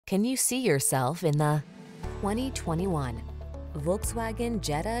Can you see yourself in the 2021 Volkswagen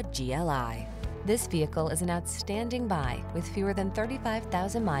Jetta GLI? This vehicle is an outstanding buy with fewer than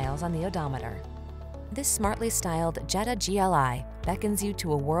 35,000 miles on the odometer. This smartly styled Jetta GLI beckons you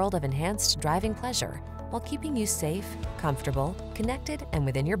to a world of enhanced driving pleasure while keeping you safe, comfortable, connected, and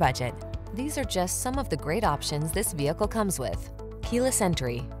within your budget. These are just some of the great options this vehicle comes with: keyless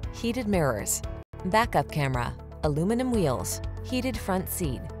entry, heated mirrors, backup camera, aluminum wheels, heated front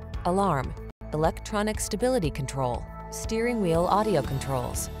seat, alarm, electronic stability control, steering wheel audio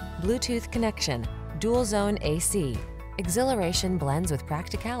controls, Bluetooth connection, dual zone AC. Exhilaration blends with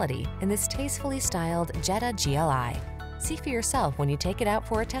practicality in this tastefully styled Jetta GLI. See for yourself when you take it out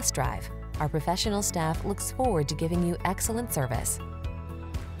for a test drive. Our professional staff looks forward to giving you excellent service.